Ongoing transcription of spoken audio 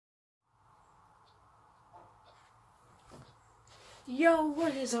Yo,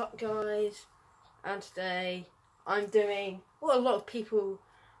 what is up, guys? And today I'm doing what a lot of people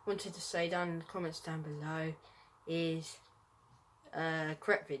wanted to say down in the comments down below is a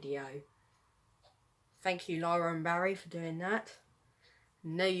Crep video. Thank you, Laura and Barry, for doing that.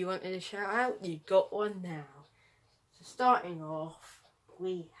 Know you wanted a shout out, you got one now. So starting off,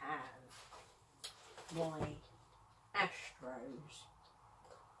 we have my Astros.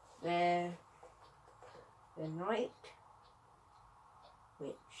 They're Nike,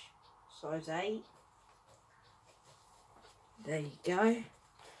 which size 8. There you go.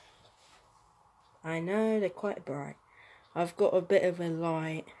 I know they're quite bright. I've got a bit of a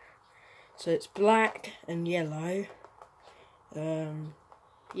light, so it's black and yellow.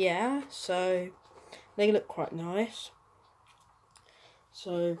 Yeah, so they look quite nice.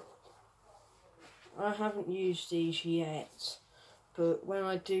 So I haven't used these yet, but when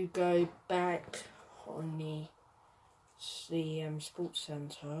I do go back on the sports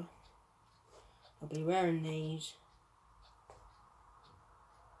centre, I'll be wearing these.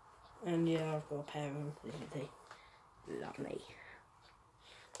 And yeah, I've got a pair of them. Lovely.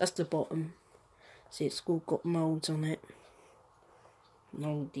 That's the bottom. See, it's all got moulds on it.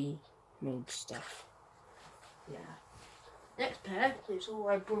 Mould stuff. Yeah. Next pair is all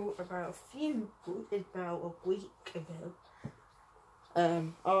I brought about a week ago.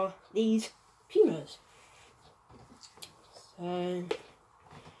 Are these Pumas. So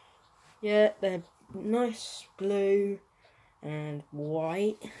yeah, they're nice blue and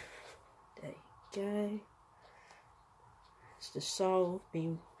white. There you go. It's the sole.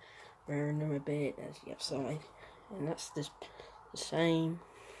 Been wearing them a bit. That's the outside, and that's the same.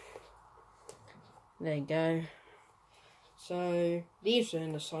 There you go. So these are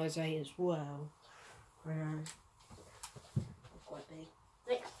in the size 8 as well. Quite big.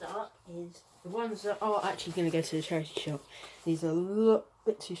 Next up is the ones that are actually going to go to the charity shop. These are a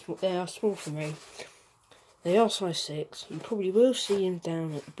bit too small. They are small for me. They are size 6. You probably will see them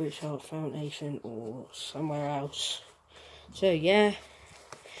down at the British Heart Foundation or somewhere else. So yeah,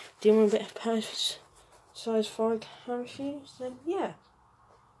 do you want a bit of pairs size 5 hammer shoes? Then yeah,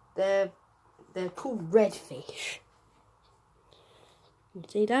 they're called redfish. You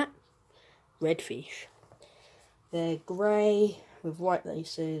see that? Redfish. They're grey with white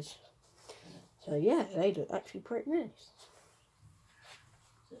laces. So yeah, they look actually pretty nice.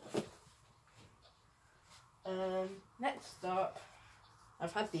 Next up,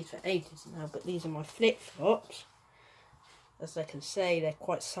 I've had these for ages now, but these are my flip-flops. As I can say, they're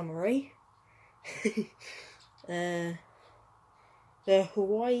quite summery. They're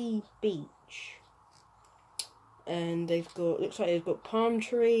Hawaii Beach. And looks like they've got palm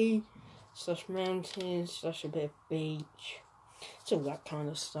tree, / mountains, / a bit of beach. It's all that kind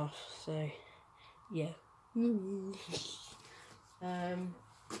of stuff, so yeah.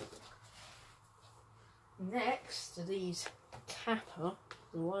 Next are these Kappa,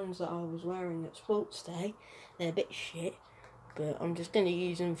 the ones that I was wearing at sports day. They're a bit shit, but I'm just going to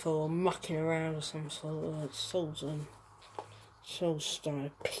use them for mucking around or some sort of soles starting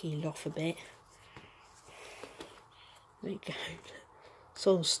to peel off a bit. There you go.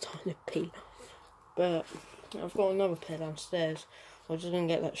 Sole's starting to peel off. But I've got another pair downstairs. I'm just going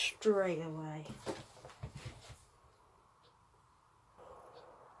to get that straight away.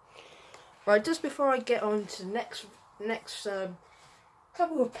 Right, just before I get on to the next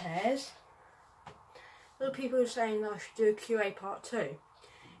couple of pairs, a lot of people are saying that I should do a QA part 2. If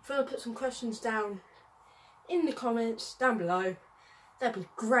you want to put some questions down in the comments down below, that'd be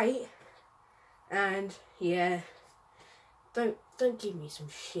great. And yeah, don't give me some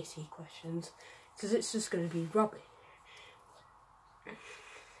shitty questions, because it's just going to be rubbish.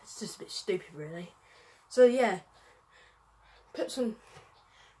 It's just a bit stupid, really. So yeah,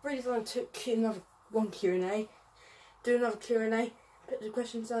 really going to take one Q&A, do another Q&A, put the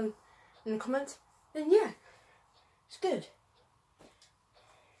questions down in the comments, then yeah, it's good.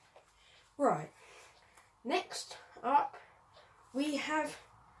 Right, next up we have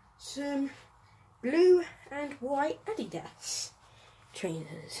some blue and white Adidas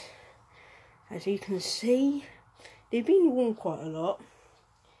trainers. As you can see, they've been worn quite a lot.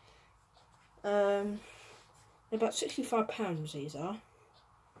 They're about £65 these are.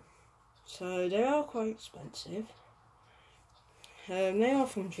 So they are quite expensive. They are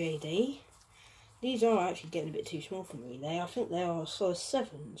from JD. These are actually getting a bit too small for me. I think they are size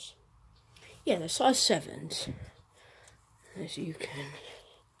 7s. Yeah, they're size 7s. As you can...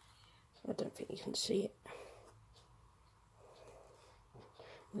 I don't think you can see it.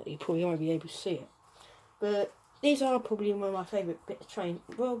 No, you probably won't be able to see it. But these are probably one of my favourite bits of train.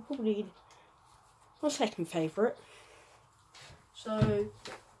 Well, probably my second favourite. So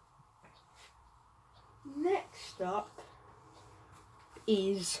next up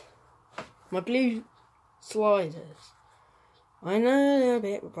is my blue sliders. I know they're a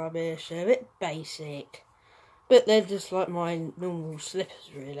bit rubbish, they're a bit basic, but they're just like my normal slippers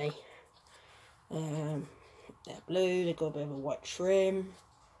really. They're blue, they've got a bit of a white trim.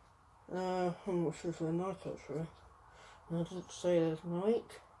 I'm not sure if they're Nike actually. I didn't say there's Nike.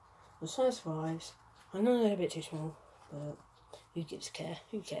 The size wise, I know they're a bit too small, but who gives a care?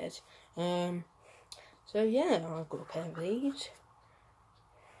 Who cares? So yeah, I've got a pair of these.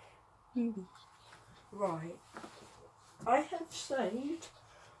 Right. I have saved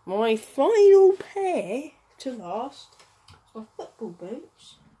my final pair to last. My football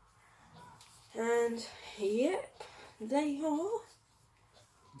boots. And yep, they are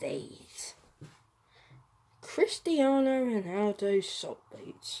these. Cristiano Ronaldo sock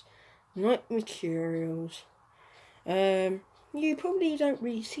boots. Nike materials. You probably don't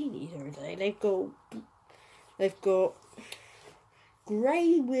really see these every day. They've got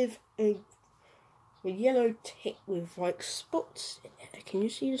grey with a yellow tick with like spots in it. Can you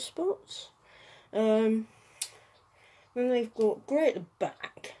see the spots? Then they've got grey at the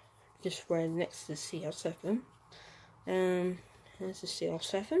back, just where next to the CR7. There's the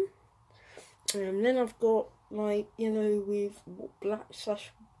CR7. Then I've got like yellow with black /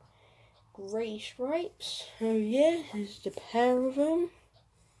 grey stripes. So yeah, there's the pair of them.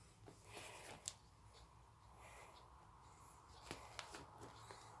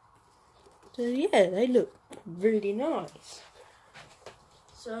 So yeah, they look really nice.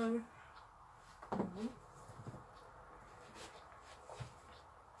 So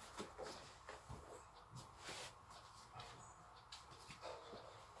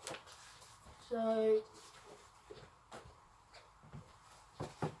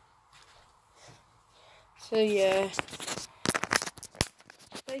yeah,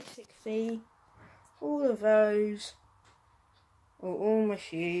 basically all of those are all my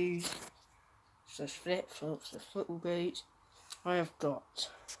shoes, such flip-flops, the football boots I have got.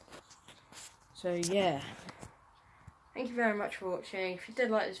 So yeah, thank you very much for watching. If you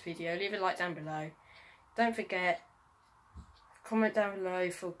did like this video, leave a like down below. Don't forget, comment down below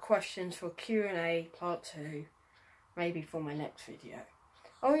for questions for Q&A part 2, maybe for my next video.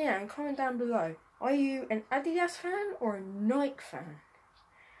 Oh yeah, and comment down below, are you an Adidas fan or a Nike fan?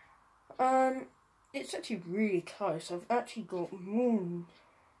 It's actually really close. I've actually got more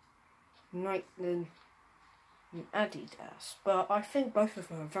Nike than Adidas, but I think both of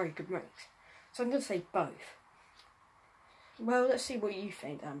them are very good makes. So I'm going to say both. Well, let's see what you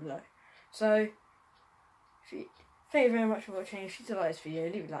think down below. So, thank you very much for watching. If you did like this video,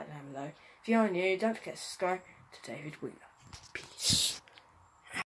 leave a like down below. If you are new, don't forget to subscribe to David Wheeler. Peace.